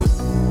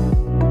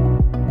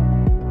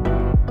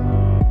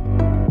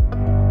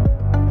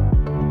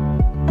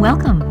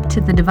to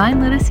the Divine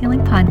Lotus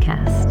Healing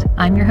Podcast.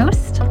 I'm your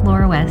host,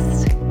 Laura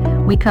West.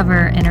 We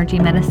cover energy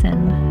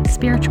medicine,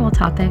 spiritual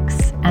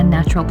topics, and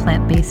natural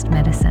plant-based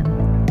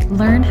medicine.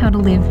 Learn how to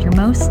live your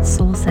most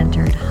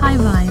soul-centered,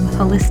 high-vibe,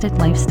 holistic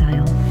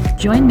lifestyle.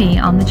 Join me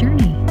on the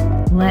journey.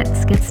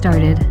 Let's get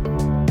started.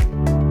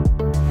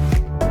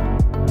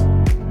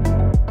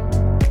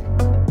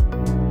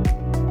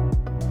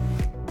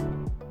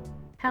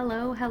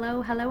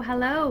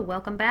 Hello.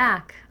 Welcome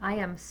back. I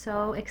am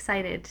so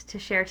excited to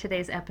share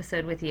today's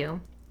episode with you.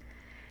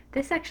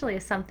 This actually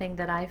is something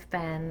that I've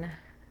been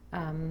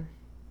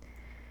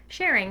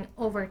sharing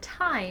over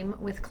time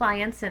with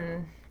clients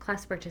and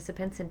class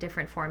participants in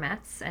different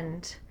formats,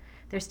 and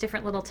there's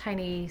different little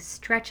tiny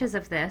stretches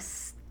of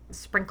this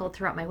sprinkled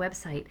throughout my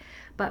website.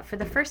 But for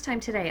the first time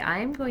today,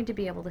 I'm going to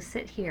be able to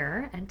sit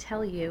here and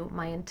tell you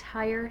my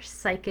entire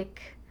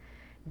psychic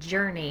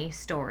journey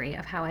story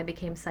of how I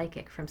became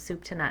psychic from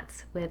soup to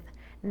nuts with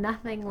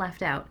nothing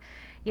left out.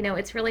 You know,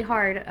 it's really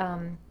hard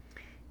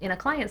in a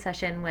client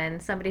session when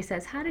somebody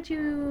says, how did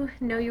you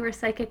know you were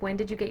psychic? When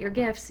did you get your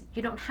gifts?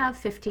 You don't have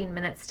 15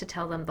 minutes to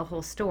tell them the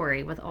whole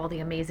story with all the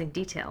amazing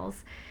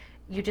details.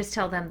 You just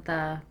tell them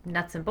the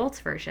nuts and bolts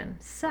version.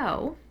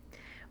 So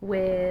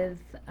with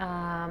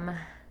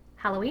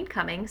Halloween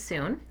coming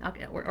soon,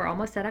 we're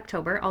almost at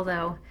October,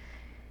 although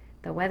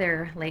the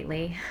weather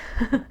lately,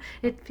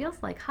 it feels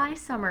like high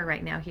summer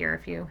right now here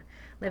if you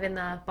live in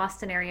the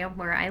Boston area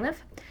where I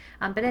live.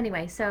 But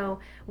anyway, so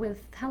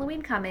with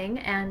Halloween coming,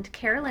 and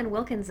Carolyn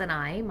Wilkins and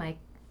I, my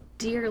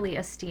dearly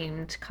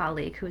esteemed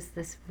colleague who's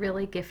this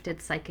really gifted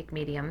psychic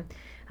medium,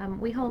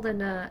 we hold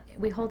an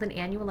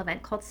annual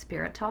event called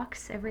Spirit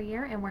Talks every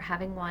year, and we're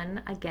having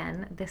one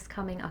again this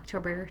coming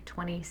October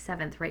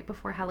 27th, right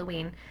before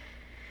Halloween.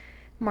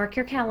 Mark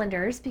your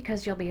calendars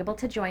because you'll be able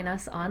to join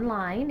us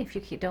online if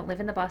you don't live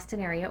in the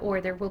Boston area,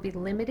 or there will be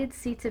limited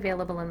seats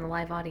available in the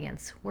live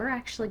audience. We're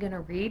actually going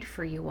to read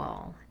for you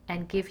all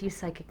and give you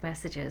psychic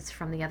messages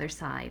from the other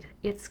side.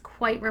 It's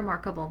quite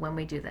remarkable when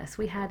we do this.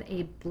 We had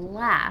a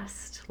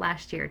blast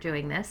last year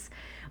doing this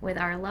with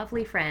our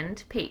lovely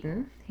friend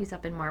Peyton. He's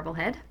up in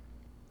Marblehead.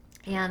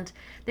 And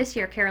this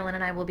year, Carolyn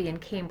and I will be in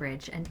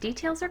Cambridge, and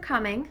details are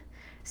coming.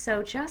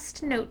 So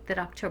just note that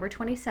October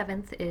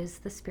 27th is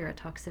the Spirit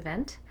Talks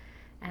event.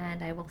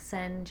 And I will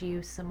send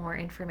you some more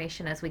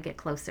information as we get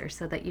closer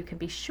so that you can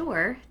be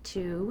sure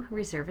to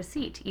reserve a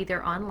seat,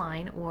 either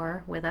online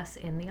or with us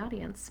in the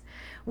audience.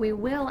 We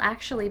will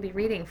actually be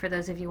reading for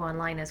those of you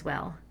online as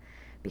well,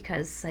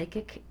 because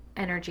psychic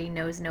energy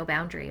knows no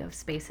boundary of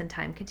space and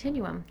time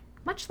continuum,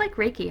 much like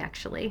Reiki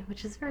actually,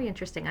 which is very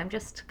interesting. I'm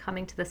just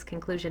coming to this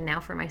conclusion now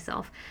for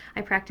myself.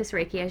 I practice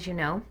Reiki, as you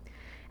know,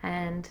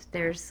 and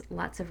there's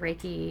lots of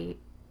Reiki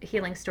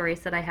healing stories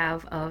that I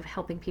have of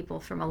helping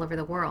people from all over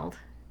the world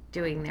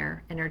doing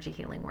their energy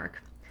healing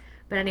work.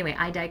 But anyway,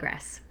 I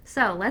digress.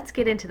 So let's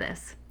get into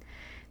this.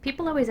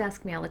 People always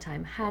ask me all the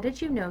time, how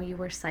did you know you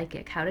were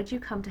psychic? How did you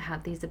come to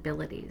have these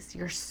abilities?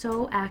 You're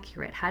so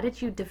accurate. How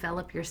did you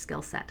develop your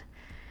skill set?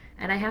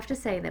 And I have to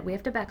say that we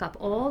have to back up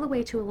all the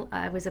way to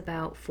I was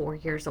about 4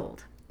 years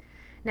old.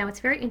 Now it's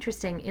very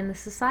interesting, in the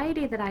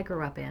society that I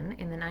grew up in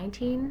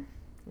the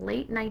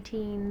late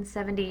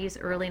 1970s,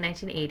 early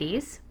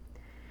 1980s,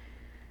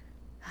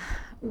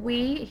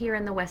 we here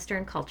in the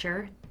Western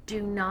culture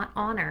do not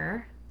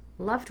honor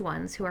loved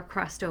ones who are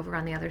crossed over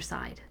on the other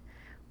side.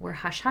 We're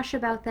hush-hush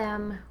about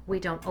them. We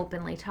don't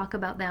openly talk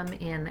about them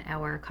in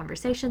our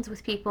conversations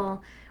with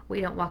people. We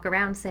don't walk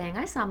around saying,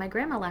 I saw my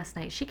grandma last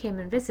night. She came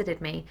and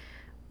visited me.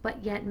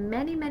 But yet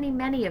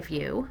many of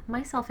you,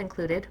 myself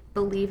included,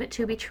 believe it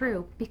to be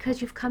true because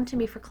you've come to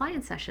me for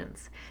client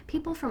sessions.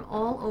 People from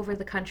all over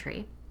the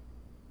country.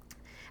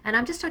 And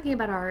I'm just talking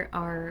about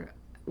our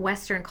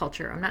Western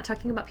culture. I'm not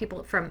talking about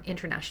people from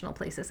international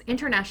places.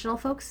 International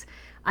folks,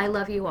 I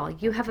love you all.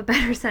 You have a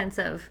better sense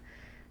of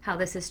how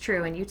this is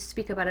true, and you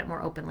speak about it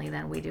more openly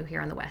than we do here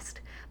in the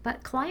West.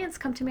 But clients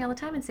come to me all the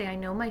time and say, I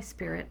know my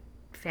spirit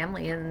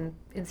family in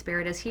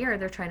spirit is here.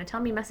 They're trying to tell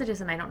me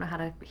messages and I don't know how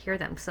to hear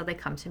them, so they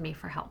come to me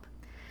for help.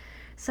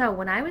 So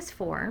when I was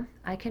 4,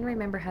 I can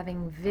remember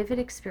having vivid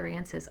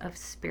experiences of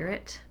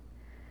spirit,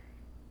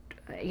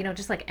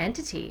 just like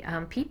entity,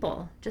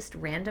 people, just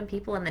random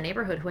people in the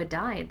neighborhood who had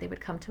died. They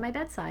would come to my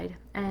bedside.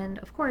 And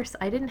of course,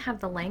 I didn't have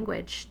the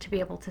language to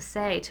be able to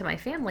say to my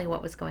family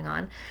what was going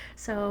on.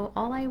 So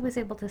all I was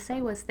able to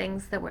say was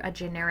things that were a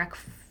generic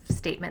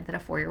statement that a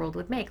 4-year-old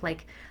would make,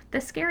 like,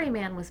 the scary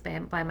man was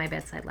by my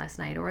bedside last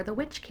night, or the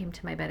witch came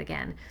to my bed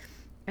again.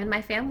 And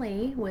my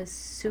family was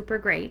super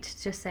great,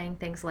 just saying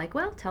things like,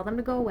 well, tell them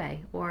to go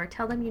away, or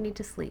tell them you need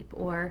to sleep,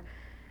 or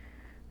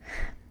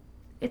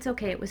it's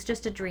okay, it was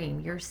just a dream,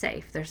 you're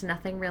safe, there's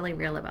nothing really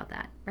real about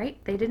that, right?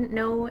 They didn't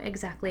know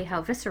exactly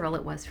how visceral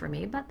it was for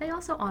me, but they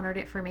also honored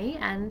it for me,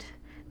 and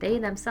they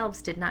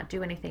themselves did not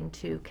do anything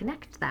to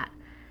connect that.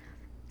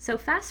 So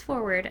fast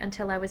forward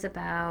until I was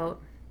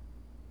about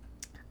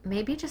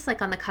maybe just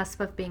like on the cusp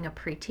of being a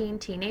preteen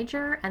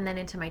teenager, and then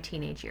into my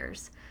teenage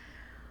years.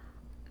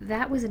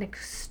 That was an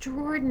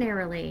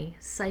extraordinarily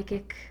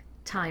psychic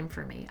time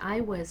for me.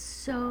 I was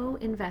so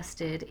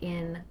invested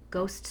in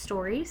ghost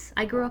stories.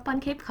 I grew up on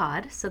Cape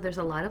Cod, so there's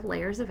a lot of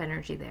layers of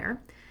energy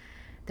there.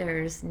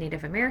 There's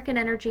Native American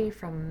energy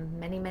from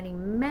many, many,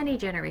 many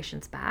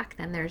generations back.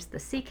 Then there's the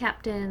sea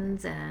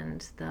captains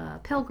and the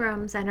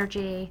pilgrims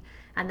energy.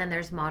 And then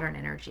there's modern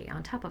energy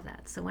on top of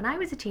that. So when I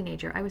was a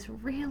teenager, I was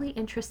really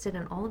interested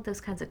in all of those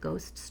kinds of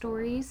ghost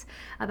stories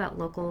about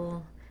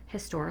local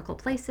historical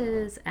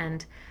places.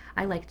 And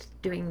I liked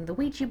doing the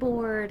Ouija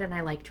board and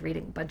I liked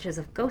reading bunches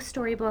of ghost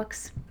story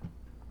books.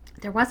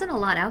 There wasn't a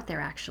lot out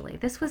there actually.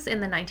 This was in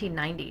the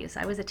 1990s.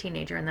 I was a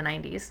teenager in the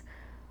 90s.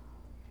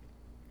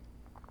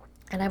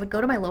 And I would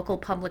go to my local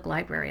public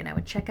library and I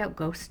would check out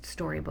ghost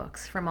story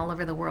books from all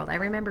over the world. I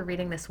remember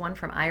reading this one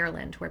from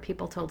Ireland where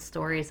people told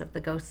stories of the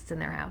ghosts in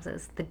their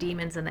houses, the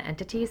demons and the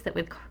entities that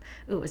would,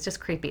 ooh, it was just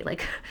creepy.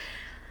 Like,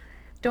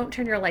 don't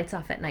turn your lights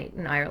off at night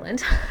in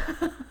Ireland.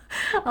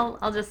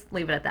 I'll just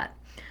leave it at that.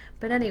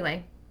 But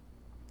anyway,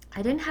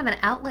 I didn't have an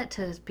outlet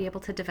to be able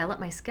to develop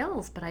my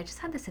skills, but I just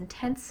had this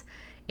intense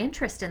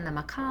interest in the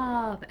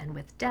macabre and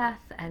with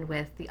death and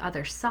with the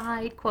other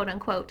side, quote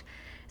unquote.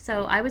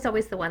 So I was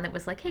always the one that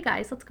was like, hey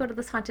guys, let's go to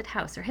this haunted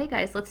house, or hey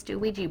guys, let's do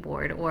Ouija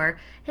board, or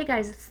hey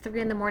guys, it's 3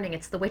 in the morning,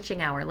 it's the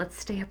witching hour,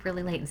 let's stay up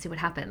really late and see what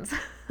happens.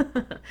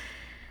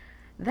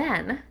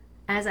 Then,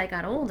 as I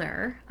got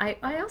older,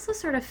 I also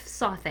sort of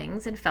saw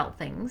things and felt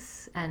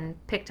things and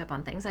picked up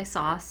on things. I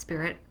saw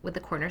spirit with the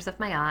corners of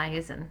my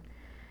eyes, and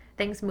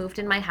things moved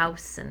in my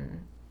house,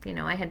 and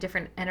I had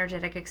different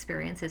energetic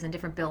experiences in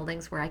different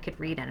buildings where I could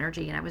read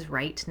energy, and I was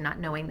right, not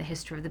knowing the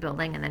history of the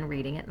building and then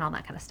reading it and all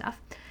that kind of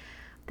stuff.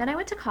 Then I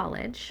went to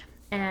college,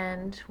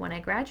 and when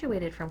I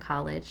graduated from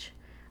college,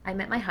 I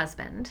met my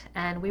husband,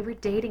 and we were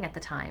dating at the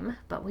time,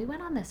 but we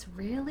went on this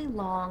really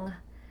long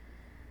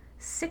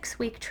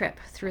 6-week trip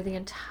through the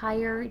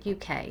entire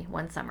UK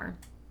one summer.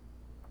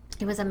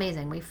 It was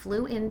amazing. We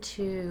flew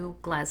into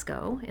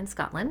Glasgow in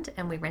Scotland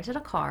and we rented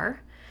a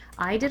car.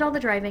 I did all the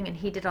driving and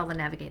he did all the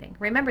navigating.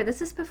 Remember,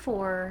 this is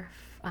before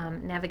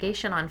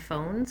navigation on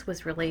phones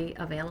was really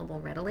available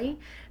readily.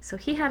 So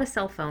he had a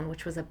cell phone,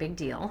 which was a big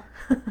deal.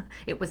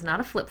 It was not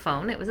a flip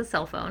phone, it was a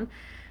cell phone,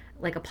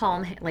 like a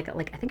palm, like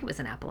I think it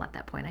was an Apple at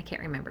that point. I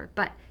can't remember,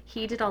 but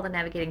he did all the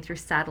navigating through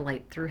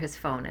satellite through his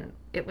phone, and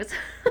it was.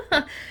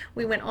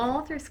 We went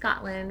all through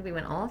Scotland, we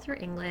went all through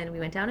England, we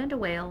went down into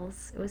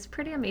Wales. It was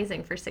pretty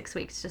amazing for 6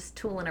 weeks, just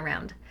tooling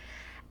around.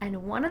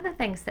 And one of the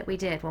things that we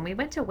did when we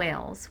went to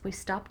Wales, we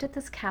stopped at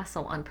this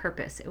castle on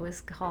purpose. It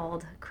was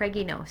called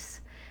Craigienos.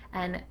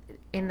 And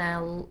in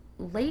the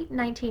late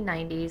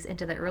 1990s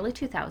into the early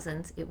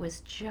 2000s, it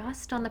was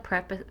just on the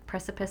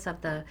precipice of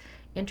the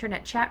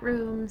internet chat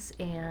rooms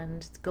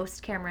and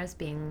ghost cameras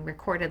being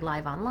recorded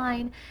live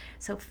online.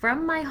 So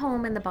from my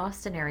home in the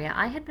Boston area,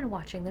 I had been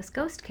watching this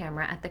ghost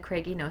camera at the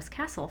Craigienos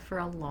Castle for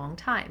a long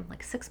time,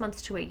 like 6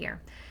 months to a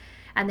year.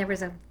 And there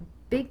was a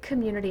big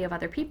community of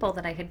other people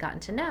that I had gotten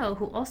to know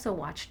who also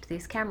watched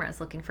these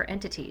cameras looking for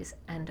entities.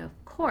 And of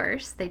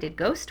course, they did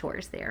ghost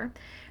tours there.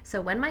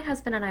 So when my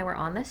husband and I were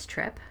on this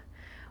trip,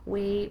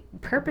 we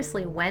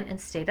purposely went and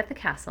stayed at the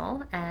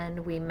castle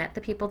and we met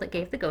the people that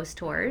gave the ghost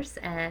tours.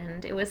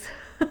 And it was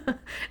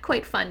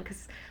quite fun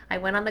because I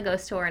went on the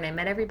ghost tour and I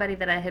met everybody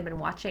that I had been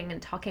watching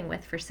and talking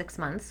with for 6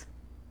 months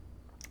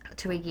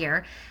to a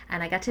year,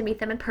 and I got to meet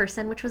them in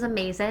person, which was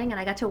amazing, and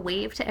I got to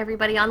wave to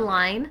everybody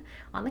online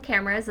on the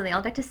cameras and they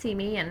all got to see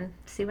me and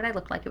see what I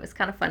looked like. It was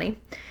kind of funny.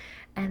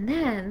 And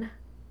then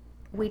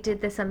we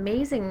did this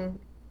amazing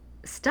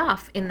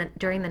stuff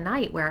during the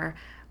night where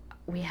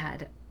we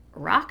had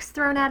rocks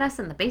thrown at us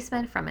in the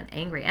basement from an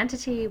angry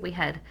entity. We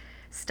had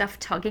stuff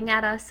tugging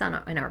at us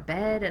in our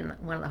bed in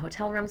one of the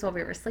hotel rooms while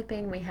we were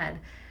sleeping. We had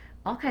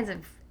all kinds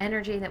of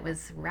energy that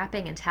was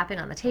rapping and tapping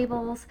on the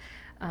tables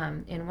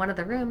in one of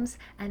the rooms.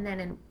 And then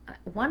in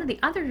one of the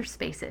other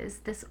spaces,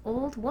 this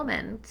old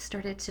woman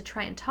started to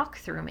try and talk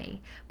through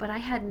me. But I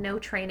had no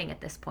training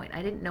at this point.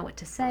 I didn't know what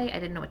to say. I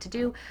didn't know what to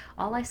do.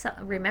 All I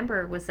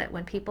remember was that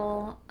when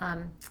people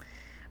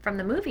from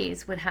the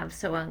movies would have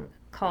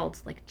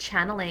called like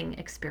channeling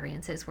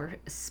experiences where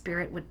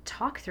spirit would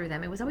talk through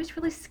them, it was always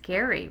really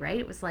scary, right?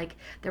 It was like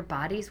their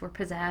bodies were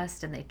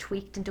possessed and they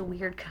tweaked into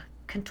weird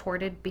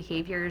contorted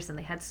behaviors and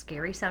they had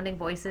scary sounding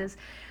voices.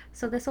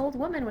 So this old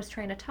woman was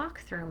trying to talk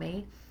through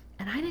me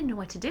and I didn't know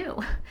what to do.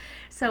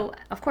 So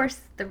of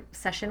course the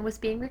session was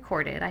being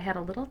recorded. I had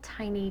a little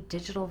tiny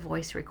digital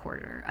voice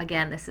recorder.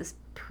 Again, this is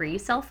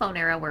pre-cell phone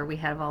era where we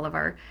have all of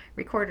our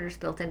recorders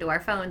built into our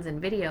phones and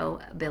video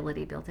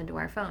ability built into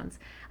our phones.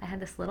 I had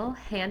this little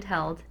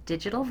handheld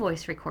digital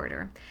voice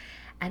recorder,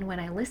 and when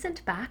I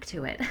listened back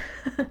to it,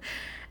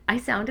 I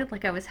sounded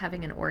like I was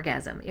having an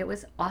orgasm. It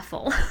was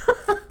awful.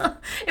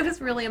 It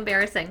was really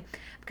embarrassing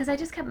because I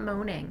just kept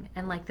moaning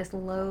and like this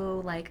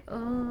low, like,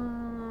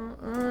 oh.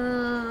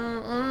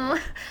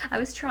 I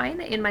was trying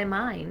to, in my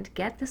mind,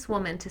 get this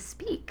woman to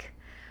speak,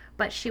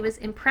 but she was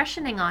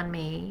impressioning on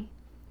me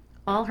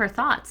all her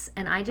thoughts,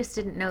 and I just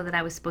didn't know that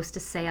I was supposed to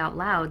say out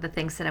loud the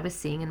things that I was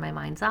seeing in my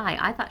mind's eye.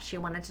 I thought she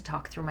wanted to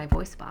talk through my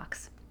voice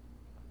box.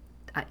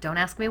 Don't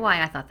ask me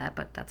why I thought that,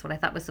 but that's what I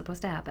thought was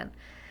supposed to happen.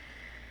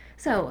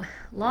 So,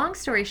 long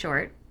story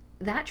short,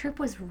 that trip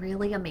was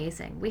really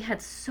amazing. We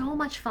had so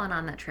much fun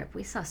on that trip.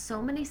 We saw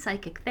so many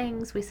psychic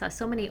things. We saw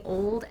so many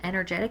old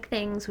energetic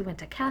things. We went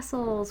to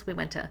castles. We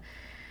went to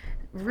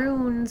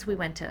runes. We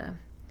went to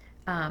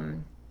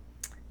um,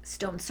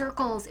 stone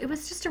circles. It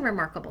was just a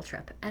remarkable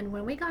trip. And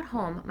when we got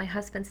home, my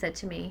husband said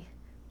to me,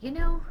 "You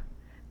know,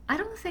 I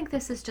don't think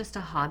this is just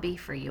a hobby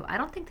for you. I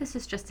don't think this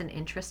is just an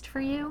interest for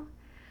you.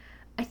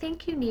 I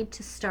think you need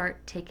to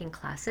start taking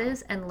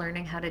classes and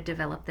learning how to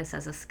develop this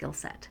as a skill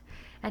set."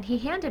 And he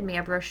handed me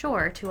a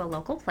brochure to a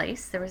local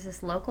place. There was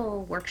this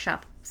local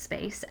workshop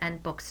space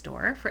and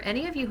bookstore. For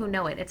any of you who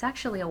know it, it's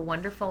actually a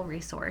wonderful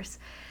resource.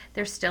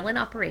 They're still in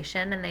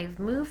operation and they've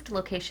moved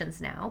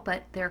locations now,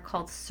 but they're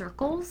called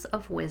Circles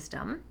of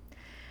Wisdom.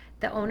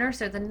 The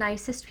owners are the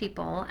nicest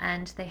people,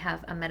 and they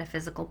have a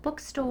metaphysical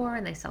bookstore,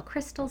 and they sell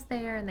crystals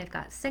there, and they've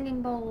got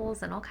singing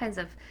bowls and all kinds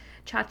of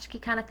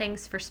tchotchke kind of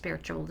things for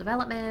spiritual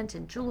development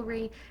and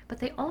jewelry. But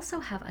they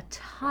also have a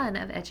ton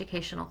of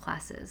educational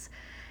classes.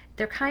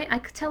 I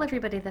tell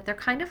everybody that they're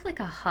kind of like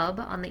a hub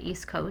on the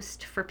East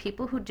Coast for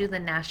people who do the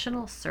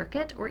national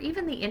circuit or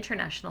even the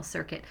international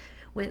circuit,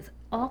 with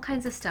all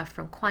kinds of stuff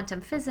from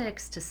quantum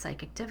physics to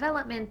psychic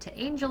development to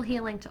angel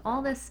healing to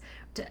all this,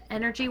 to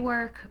energy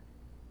work.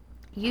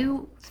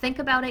 You think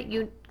about it,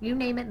 you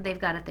name it, they've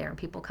got it there, and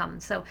people come.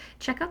 So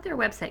check out their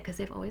website because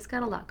they've always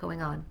got a lot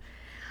going on.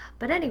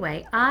 But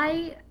anyway,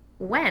 I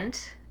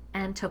went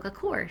and took a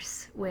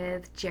course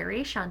with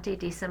Jerry Shanti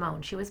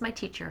DeSimone. She was my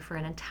teacher for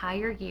an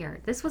entire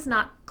year. This was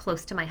not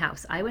close to my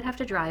house. I would have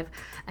to drive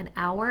an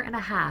hour and a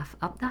half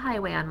up the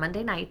highway on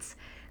Monday nights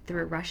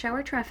through rush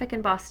hour traffic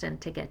in Boston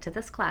to get to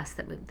this class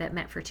that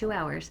met for 2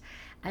 hours.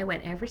 I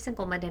went every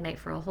single Monday night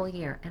for a whole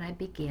year, and I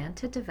began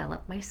to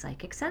develop my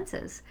psychic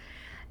senses.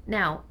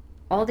 Now,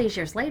 all these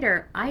years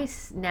later, I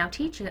now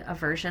teach a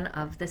version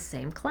of the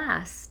same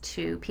class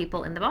to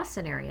people in the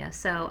Boston area.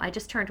 So I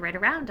just turned right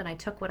around and I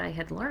took what I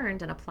had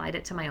learned and applied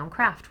it to my own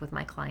craft with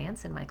my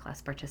clients and my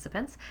class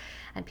participants,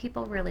 and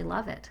people really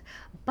love it.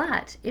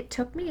 But it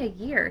took me a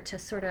year to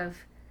sort of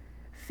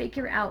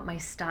figure out my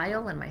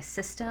style and my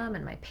system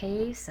and my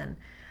pace, and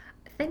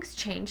things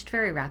changed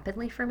very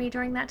rapidly for me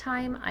during that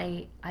time.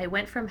 I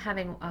went from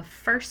having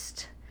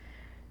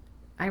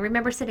I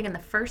remember sitting in the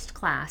first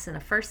class in the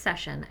first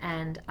session,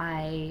 and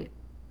I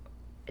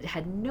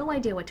had no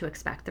idea what to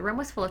expect. The room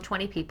was full of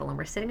 20 people, and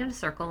we're sitting in a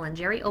circle, and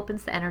Jerry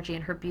opens the energy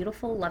in her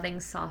beautiful,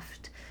 loving,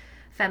 soft,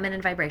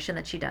 feminine vibration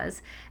that she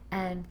does.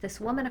 And this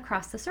woman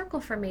across the circle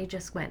from me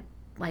just went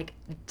like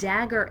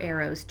dagger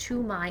arrows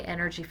to my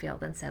energy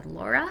field and said,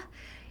 "Laura,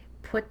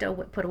 put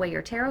away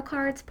your tarot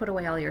cards, put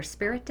away all your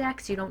spirit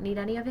decks. You don't need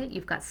any of it.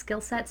 You've got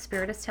skill sets.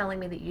 Spirit is telling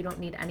me that you don't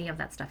need any of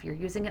that stuff. You're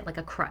using it like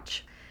a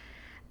crutch."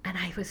 And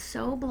I was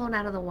so blown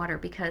out of the water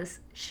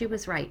because she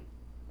was right.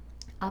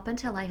 Up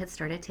until I had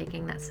started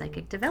taking that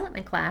psychic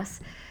development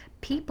class,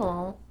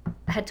 people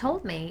had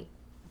told me,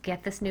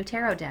 "Get this new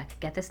tarot deck,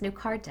 get this new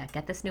card deck,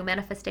 get this new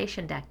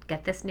manifestation deck,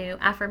 get this new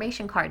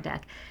affirmation card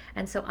deck."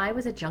 And so I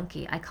was a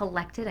junkie. I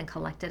collected and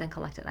collected and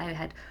collected. I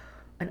had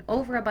an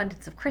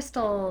overabundance of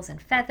crystals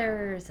and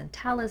feathers and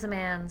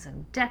talismans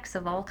and decks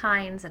of all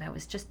kinds, and I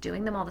was just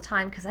doing them all the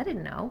time because I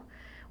didn't know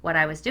what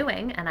I was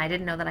doing, and I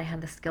didn't know that I had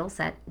the skill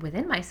set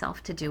within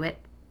myself to do it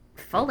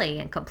fully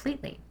and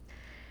completely.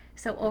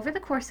 So over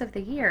the course of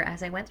the year,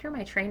 as I went through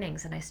my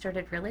trainings and I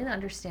started really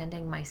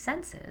understanding my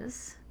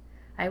senses,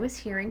 I was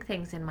hearing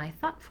things in my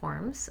thought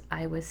forms.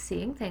 I was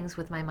seeing things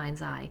with my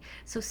mind's eye.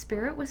 So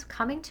spirit was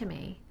coming to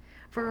me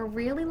for a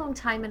really long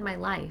time in my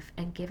life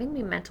and giving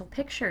me mental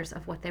pictures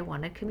of what they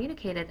wanted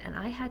communicated, and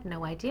I had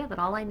no idea that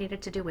all I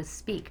needed to do was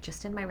speak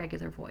just in my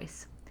regular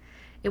voice.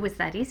 It was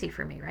that easy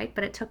for me, right?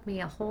 But it took me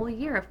a whole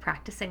year of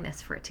practicing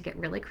this for it to get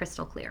really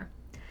crystal clear.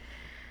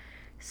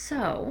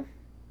 So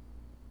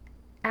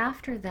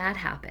after that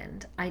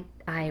happened,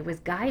 I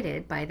was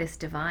guided by this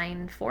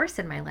divine force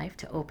in my life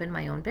to open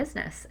my own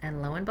business.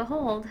 And lo and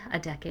behold, a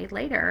decade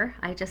later,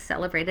 I just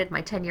celebrated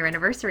my 10-year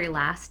anniversary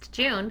last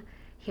June.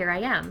 Here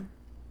I am,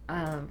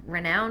 a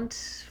renowned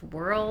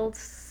world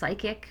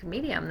psychic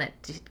medium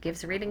that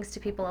gives readings to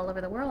people all over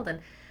the world.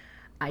 And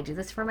I do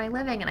this for my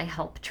living, and I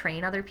help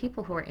train other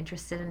people who are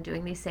interested in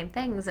doing these same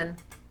things. And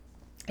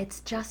it's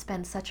just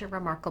been such a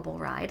remarkable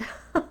ride.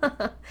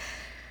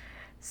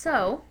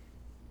 So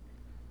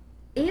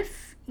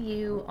if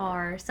you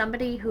are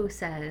somebody who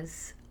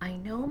says, "I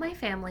know my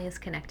family is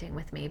connecting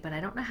with me, but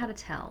I don't know how to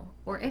tell,"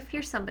 or if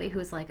you're somebody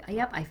who's like,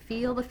 "Yep, I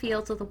feel the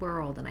fields of the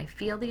world and I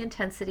feel the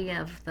intensity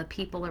of the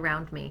people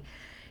around me,"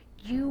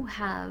 you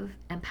have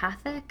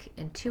empathic,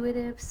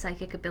 intuitive,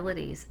 psychic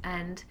abilities,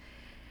 and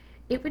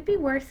it would be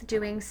worth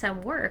doing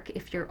some work,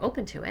 if you're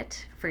open to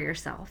it for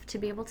yourself, to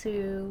be able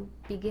to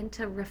begin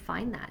to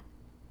refine that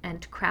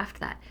and craft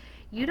that.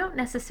 You don't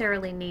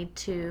necessarily need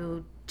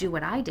to do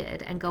what I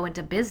did and go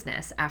into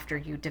business after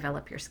you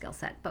develop your skill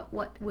set, but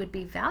what would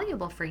be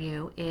valuable for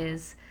you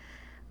is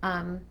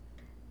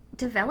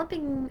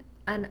developing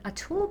a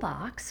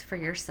toolbox for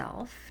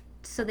yourself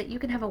so that you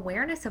can have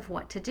awareness of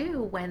what to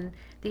do when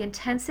the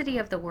intensity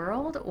of the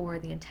world or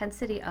the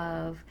intensity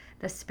of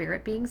the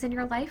spirit beings in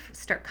your life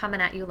start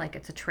coming at you like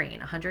it's a train,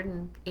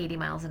 180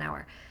 miles an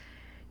hour.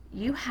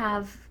 You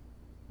have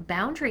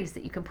boundaries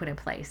that you can put in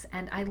place.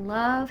 And I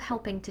love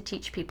helping to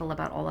teach people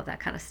about all of that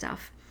kind of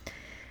stuff.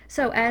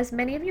 So, as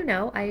many of you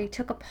know, I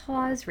took a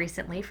pause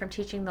recently from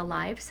teaching the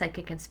live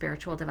psychic and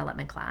spiritual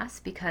development class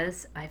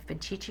because I've been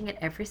teaching it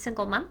every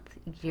single month,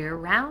 year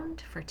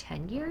round, for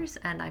 10 years,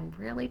 and I'm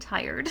really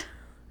tired.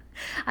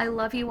 I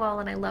love you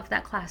all and I love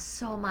that class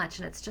so much,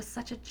 and it's just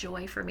such a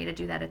joy for me to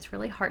do that. It's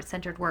really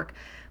heart-centered work,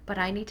 but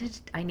I needed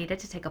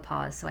to take a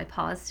pause. So I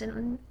paused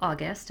in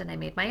August and I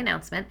made my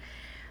announcement.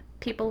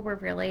 People were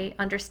really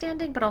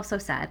understanding but also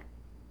sad.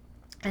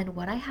 And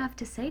what I have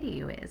to say to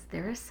you is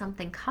there is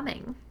something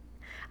coming.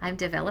 I'm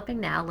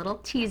developing now a little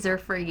teaser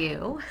for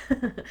you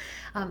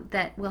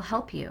that will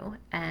help you,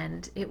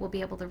 and it will be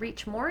able to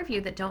reach more of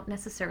you that don't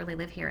necessarily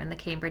live here in the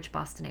Cambridge,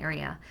 Boston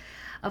area.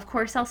 Of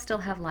course, I'll still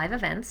have live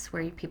events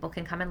where people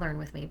can come and learn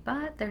with me,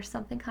 but there's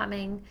something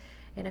coming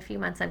in a few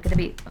months. I'm going to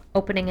be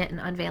opening it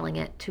and unveiling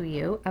it to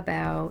you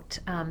about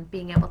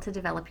being able to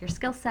develop your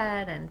skill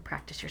set and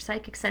practice your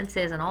psychic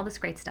senses and all this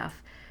great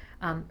stuff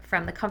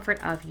from the comfort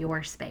of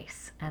your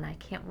space. And I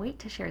can't wait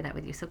to share that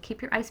with you. So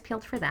keep your eyes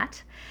peeled for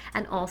that.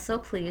 And also,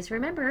 please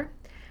remember,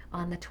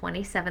 on the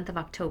 27th of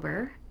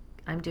October,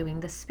 I'm doing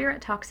the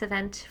Spirit Talks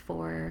event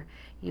for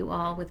you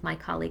all with my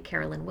colleague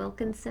Carolyn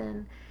Wilkins,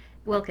 and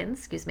we're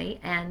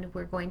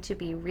going to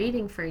be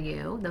reading for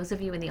you, those of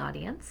you in the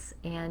audience,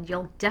 and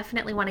you'll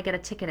definitely want to get a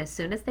ticket as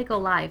soon as they go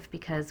live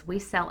because we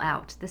sell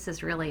out. This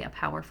is really a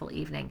powerful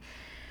evening.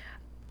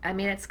 I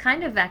mean, it's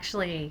kind of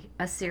actually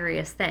a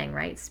serious thing,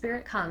 right?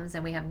 Spirit comes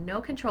and we have no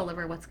control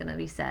over what's going to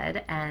be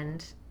said,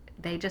 and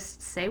they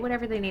just say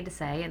whatever they need to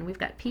say. And we've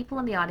got people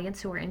in the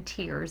audience who are in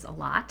tears a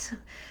lot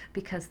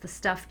because the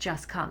stuff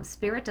just comes.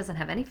 Spirit doesn't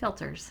have any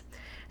filters.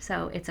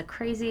 So it's a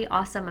crazy,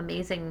 awesome,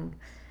 amazing,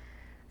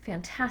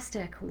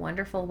 fantastic,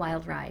 wonderful,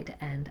 wild ride.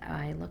 And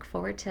I look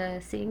forward to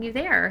seeing you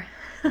there.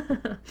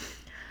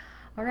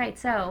 All right,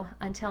 so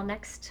until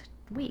next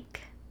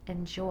week,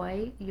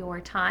 enjoy your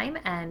time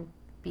and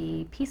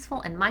be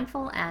peaceful and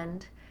mindful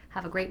and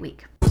have a great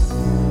week.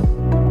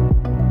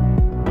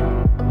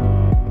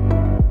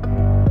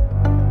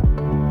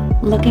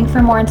 Looking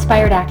for more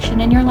inspired action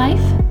in your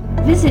life?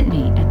 Visit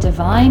me at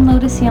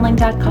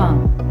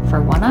divinelotushealing.com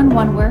for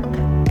one-on-one work,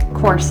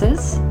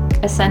 courses,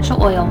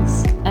 essential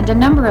oils, and a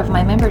number of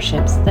my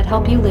memberships that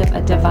help you live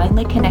a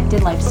divinely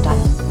connected lifestyle.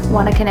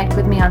 Want to connect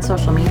with me on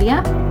social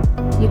media?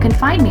 You can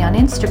find me on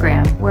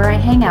Instagram, where I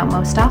hang out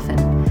most often,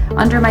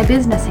 under my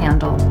business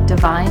handle,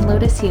 Divine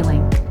Lotus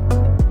Healing.